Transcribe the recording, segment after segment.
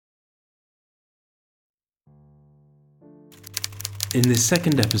In this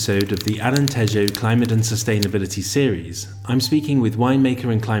second episode of the Alentejo Climate and Sustainability series, I'm speaking with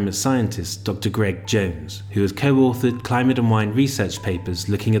winemaker and climate scientist Dr. Greg Jones, who has co-authored climate and wine research papers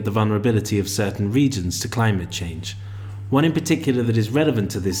looking at the vulnerability of certain regions to climate change. One in particular that is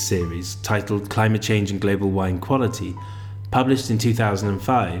relevant to this series, titled Climate Change and Global Wine Quality, published in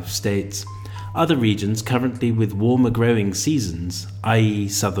 2005, states, "Other regions currently with warmer growing seasons, i.e.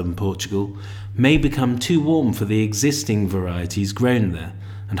 southern Portugal, may become too warm for the existing varieties grown there,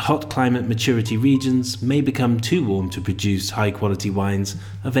 and hot climate maturity regions may become too warm to produce high-quality wines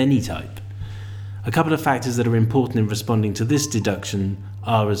of any type." A couple of factors that are important in responding to this deduction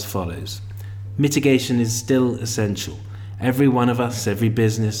are as follows. Mitigation is still essential. Every one of us, every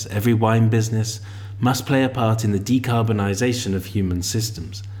business, every wine business, must play a part in the decarbonisation of human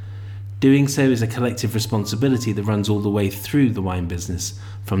systems. Doing so is a collective responsibility that runs all the way through the wine business,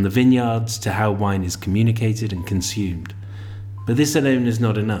 from the vineyards to how wine is communicated and consumed. But this alone is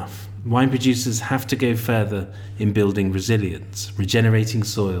not enough. Wine producers have to go further in building resilience, regenerating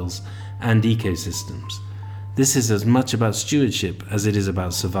soils and ecosystems. This is as much about stewardship as it is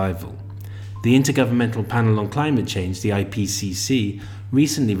about survival. The Intergovernmental Panel on Climate Change, the IPCC,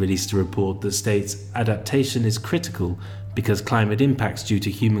 recently released a report that states adaptation is critical because climate impacts due to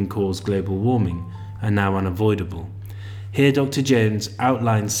human-caused global warming are now unavoidable. Here, Dr. Jones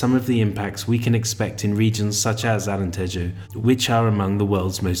outlines some of the impacts we can expect in regions such as Alentejo, which are among the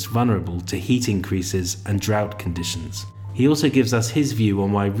world's most vulnerable to heat increases and drought conditions. He also gives us his view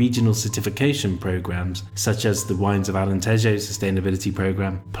on why regional certification programs, such as the Wines of Alentejo Sustainability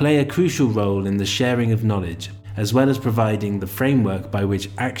Program, play a crucial role in the sharing of knowledge, as well as providing the framework by which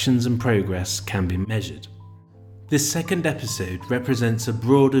actions and progress can be measured. This second episode represents a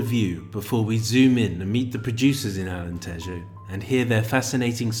broader view before we zoom in and meet the producers in Alentejo and hear their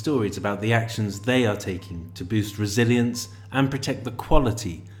fascinating stories about the actions they are taking to boost resilience and protect the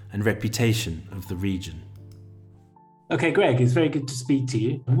quality and reputation of the region. Okay, Greg, it's very good to speak to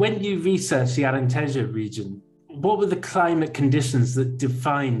you. When you researched the Alentejo region, what were the climate conditions that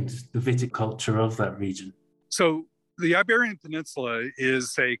defined the viticulture of that region? So the Iberian Peninsula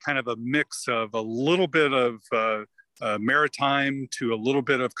is a kind of a mix of a little bit of maritime to a little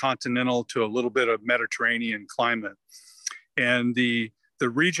bit of continental to a little bit of Mediterranean climate. And the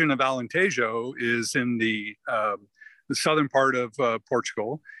region of Alentejo is in the southern part of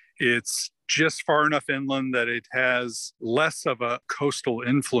Portugal. It's just far enough inland that it has less of a coastal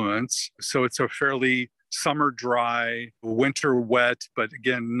influence. So it's a fairly summer dry, winter wet, but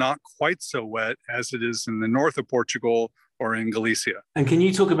again, not quite so wet as it is in the north of Portugal or in Galicia. And can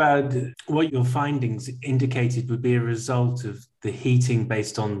you talk about what your findings indicated would be a result of the heating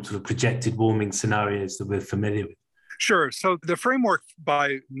based on sort of projected warming scenarios that we're familiar with? Sure. So the framework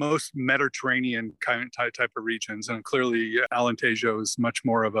by most Mediterranean kind of type of regions, and clearly Alentejo is much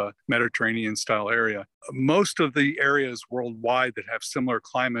more of a Mediterranean style area. Most of the areas worldwide that have similar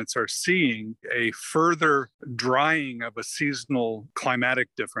climates are seeing a further drying of a seasonal climatic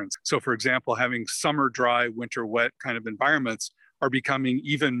difference. So for example, having summer dry, winter wet kind of environments are becoming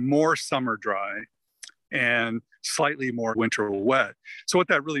even more summer dry and slightly more winter wet. So what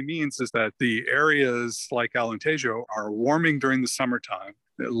that really means is that the areas like Alentejo are warming during the summertime,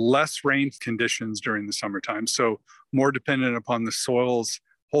 less rain conditions during the summertime, so more dependent upon the soils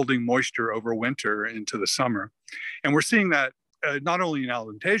holding moisture over winter into the summer. And we're seeing that not only in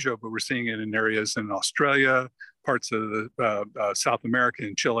Alentejo, but we're seeing it in areas in Australia, parts of South America,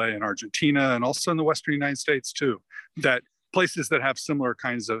 in Chile and Argentina, and also in the Western United States too, that places that have similar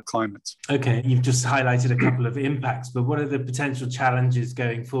kinds of climates. Okay, you've just highlighted a couple of impacts, but what are the potential challenges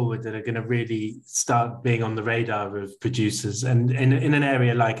going forward that are going to really start being on the radar of producers and in an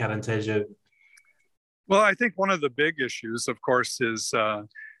area like Alentejo? Well, I think one of the big issues, of course, is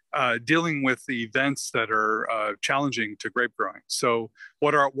dealing with the events that are challenging to grape growing. So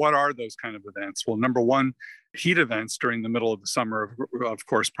what are those kind of events? Well, number one, heat events during the middle of the summer, of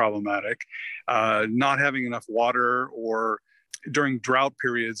course, problematic. Not having enough water, or during drought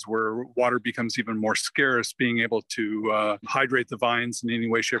periods where water becomes even more scarce, being able to hydrate the vines in any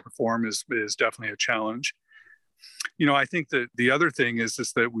way, shape, or form is definitely a challenge. You know, I think that the other thing is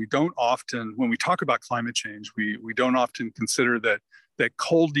that we don't often, when we talk about climate change, we don't often consider that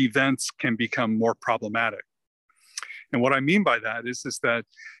cold events can become more problematic. And what I mean by that is that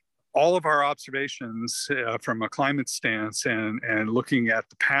all of our observations from a climate stance and looking at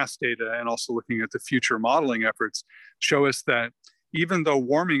the past data and also looking at the future modeling efforts show us that even though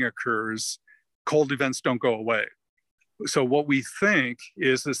warming occurs, cold events don't go away. So what we think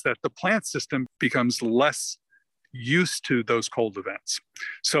is that the plant system becomes less used to those cold events.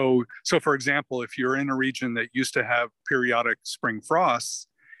 So for example, if you're in a region that used to have periodic spring frosts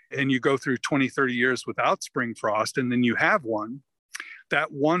and you go through 20, 30 years without spring frost, and then you have one,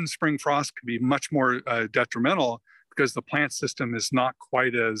 that one spring frost can be much more detrimental because the plant system is not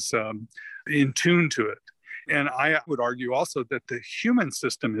quite as in tune to it. And I would argue also that the human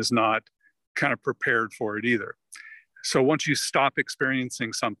system is not kind of prepared for it either. So once you stop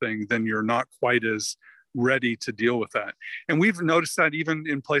experiencing something, then you're not quite as ready to deal with that. And we've noticed that even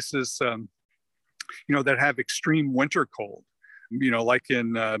in places, that have extreme winter cold, like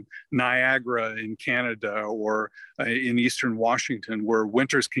in Niagara in Canada or in Eastern Washington, where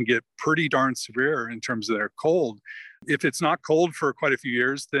winters can get pretty darn severe in terms of their cold. If it's not cold for quite a few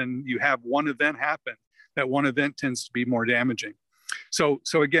years, then you have one event happen. That one event tends to be more damaging. So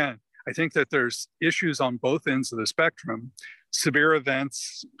again, I think that there's issues on both ends of the spectrum. Severe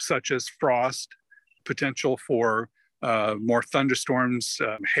events such as frost, potential for more thunderstorms,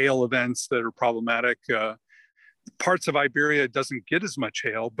 hail events that are problematic. Parts of Iberia doesn't get as much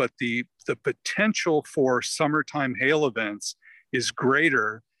hail, but the potential for summertime hail events is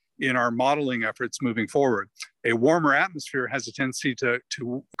greater in our modeling efforts moving forward. A warmer atmosphere has a tendency to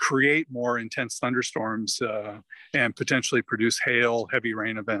create more intense thunderstorms and potentially produce hail, heavy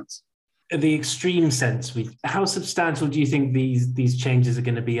rain events. The extreme sense, how substantial do you think these changes are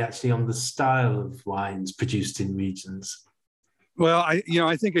going to be actually on the style of wines produced in regions? Well,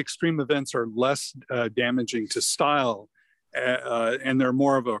 I think extreme events are less damaging to style, and they're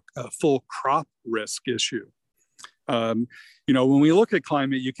more of a full crop risk issue. When we look at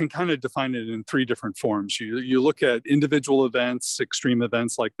climate, you can kind of define it in three different forms. You look at individual events, extreme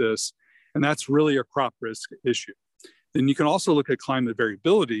events like this, and that's really a crop risk issue. Then you can also look at climate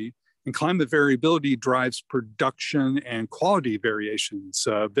variability, and climate variability drives production and quality variations,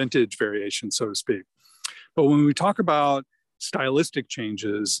 vintage variations, so to speak. But when we talk about stylistic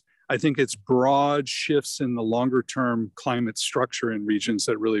changes, I think it's broad shifts in the longer term climate structure in regions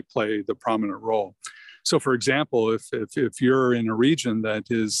that really play the prominent role. So for example, if you're in a region that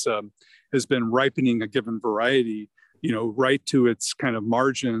has been ripening a given variety, right to its kind of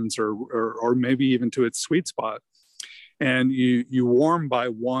margins or maybe even to its sweet spot, and you warm by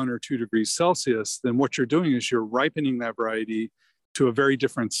 1 or 2 degrees Celsius, then what you're doing is you're ripening that variety to a very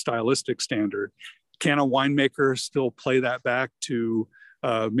different stylistic standard. Can a winemaker still play that back to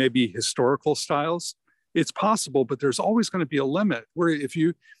maybe historical styles? It's possible, but there's always going to be a limit where if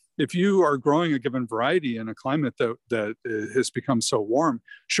you are growing a given variety in a climate that has become so warm,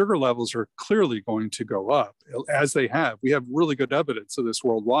 sugar levels are clearly going to go up, as they have. We have really good evidence of this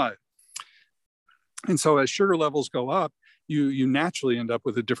worldwide. And so as sugar levels go up, you naturally end up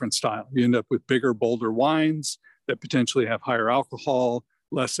with a different style. You end up with bigger, bolder wines that potentially have higher alcohol,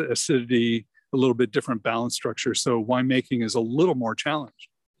 less acidity, a little bit different balance structure. So winemaking is a little more challenged.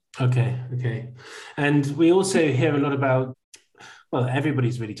 Okay. And we also hear a lot about, well,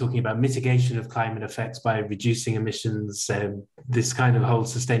 everybody's really talking about mitigation of climate effects by reducing emissions, this kind of whole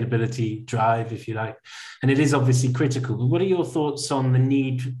sustainability drive, if you like. And it is obviously critical. But what are your thoughts on the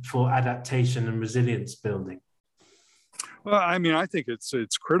need for adaptation and resilience building? Well, I think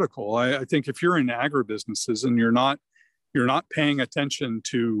it's critical. I think if you're in agribusinesses and you're not paying attention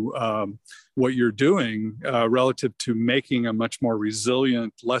to what you're doing relative to making a much more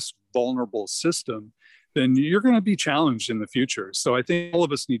resilient, less vulnerable system, then you're going to be challenged in the future. So I think all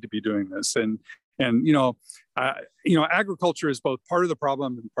of us need to be doing this. And agriculture is both part of the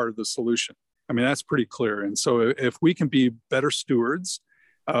problem and part of the solution. That's pretty clear. And so if we can be better stewards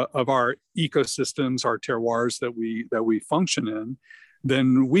of our ecosystems, our terroirs that we function in,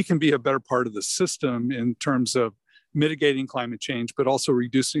 then we can be a better part of the system in terms of mitigating climate change, but also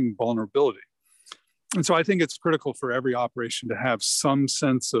reducing vulnerability. And so I think it's critical for every operation to have some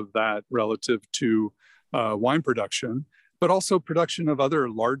sense of that relative to wine production, but also production of other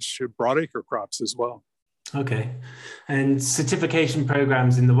large broadacre crops as well. Okay. And certification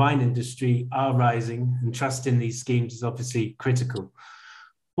programs in the wine industry are rising, and trust in these schemes is obviously critical.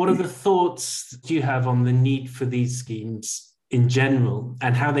 What are the thoughts do you have on the need for these schemes in general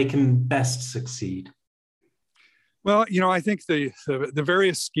and how they can best succeed? Well, I think the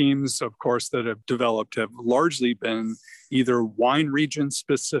various schemes, of course, that have developed have largely been either wine region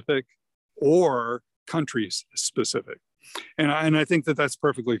specific or country specific. And I think that that's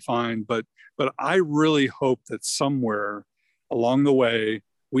perfectly fine. But I really hope that somewhere along the way,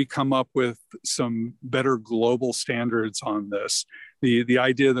 we come up with some better global standards on this. The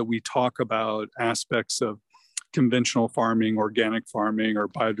idea that we talk about aspects of conventional farming, organic farming, or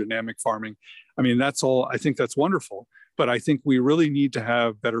biodynamic farming, that's all, I think that's wonderful. But I think we really need to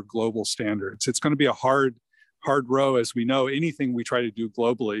have better global standards. It's going to be a hard hard row, as we know. Anything we try to do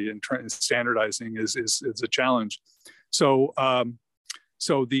globally and standardizing is a challenge. So I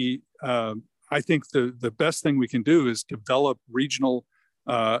think the best thing we can do is develop regional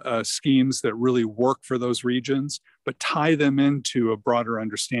schemes that really work for those regions, but tie them into a broader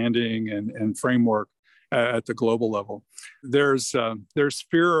understanding and framework at the global level. There's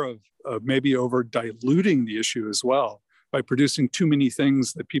fear of maybe over diluting the issue as well by producing too many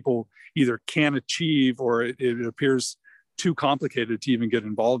things that people either can't achieve or it appears too complicated to even get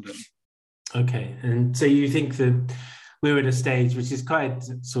involved in. Okay, and so you think that we're at a stage which is quite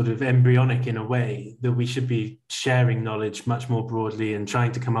sort of embryonic in a way, that we should be sharing knowledge much more broadly and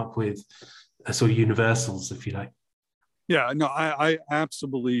trying to come up with sort of universals, if you like. Yeah, no, I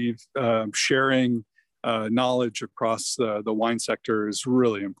absolutely believe sharing knowledge across the wine sector is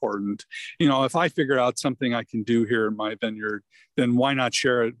really important. If I figure out something I can do here in my vineyard, then why not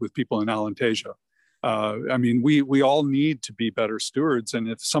share it with people in Alentejo? We all need to be better stewards, and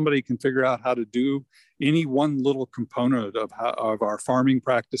if somebody can figure out how to do any one little component of our farming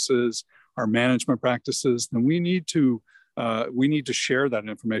practices, our management practices, then we need to share that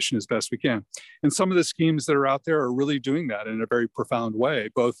information as best we can. And some of the schemes that are out there are really doing that in a very profound way,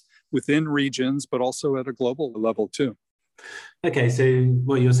 both within regions, but also at a global level too. Okay, so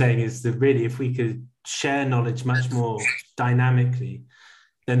what you're saying is that really, if we could share knowledge much more dynamically,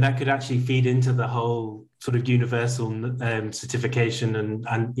 then that could actually feed into the whole sort of universal certification and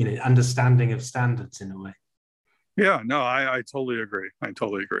understanding of standards in a way. Yeah, no, I totally agree.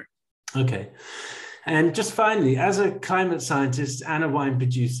 Okay. And just finally, as a climate scientist and a wine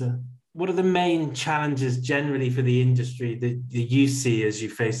producer, what are the main challenges generally for the industry that you see as you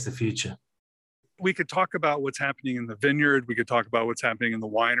face the future? We could talk about what's happening in the vineyard, we could talk about what's happening in the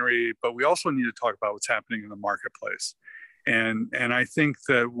winery, but we also need to talk about what's happening in the marketplace. And I think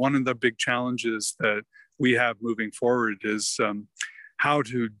that one of the big challenges that we have moving forward is how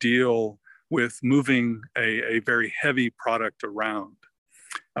to deal with moving a very heavy product around.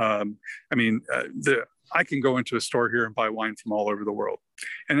 I can go into a store here and buy wine from all over the world,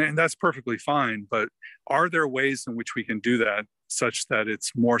 and that's perfectly fine. But are there ways in which we can do that such that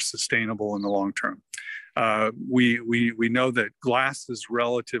it's more sustainable in the long term? We know that glass is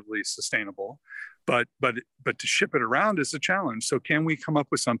relatively sustainable, but to ship it around is a challenge. So can we come up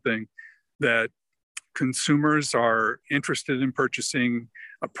with something that consumers are interested in purchasing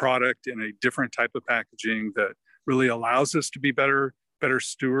a product in a different type of packaging that really allows us to be better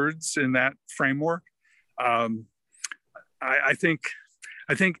stewards in that framework? I think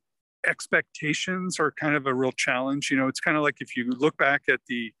expectations are kind of a real challenge. It's kind of like if you look back at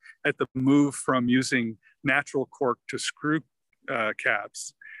the move from using natural cork to screw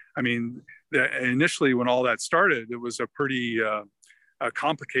caps. Initially when all that started, it was a pretty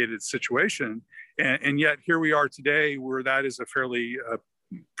complicated situation, and yet here we are today, where that is a fairly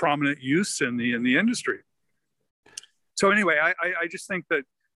prominent use in the industry. So anyway, I just think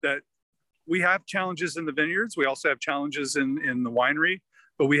that we have challenges in the vineyards. We also have challenges in the winery,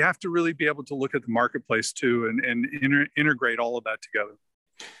 but we have to really be able to look at the marketplace too and integrate all of that together.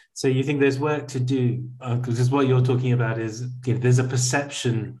 So you think there's work to do, because what you're talking about is there's a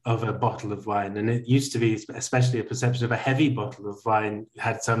perception of a bottle of wine, and it used to be especially a perception of a heavy bottle of wine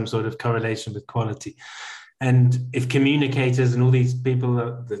had some sort of correlation with quality. And if communicators and all these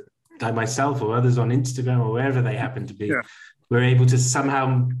people like myself or others on Instagram or wherever they happen to be, we're able to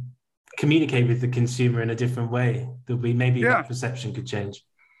somehow communicate with the consumer in a different way, that perception could change.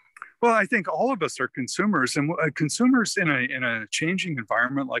 Well, I think all of us are consumers, and consumers in a changing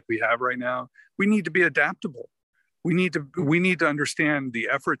environment like we have right now, we need to be adaptable. We need to understand the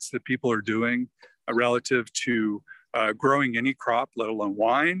efforts that people are doing relative to growing any crop, let alone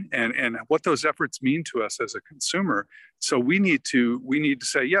wine, and what those efforts mean to us as a consumer. So we need to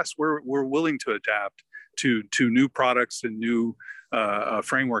say, yes, we're willing to adapt to new products and new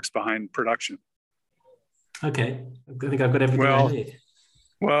frameworks behind production. Okay, I think I've got everything I need.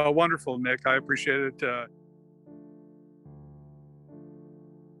 Well, wonderful, Nick. I appreciate it.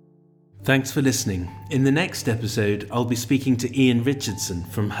 Thanks for listening. In the next episode, I'll be speaking to Ian Richardson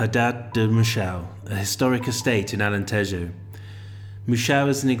from Haddad de Mouchao, a historic estate in Alentejo. Mouchao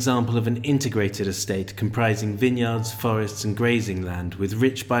is an example of an integrated estate comprising vineyards, forests and grazing land with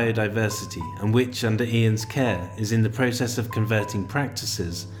rich biodiversity, and which, under Ian's care, is in the process of converting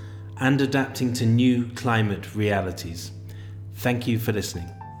practices and adapting to new climate realities. Thank you for listening.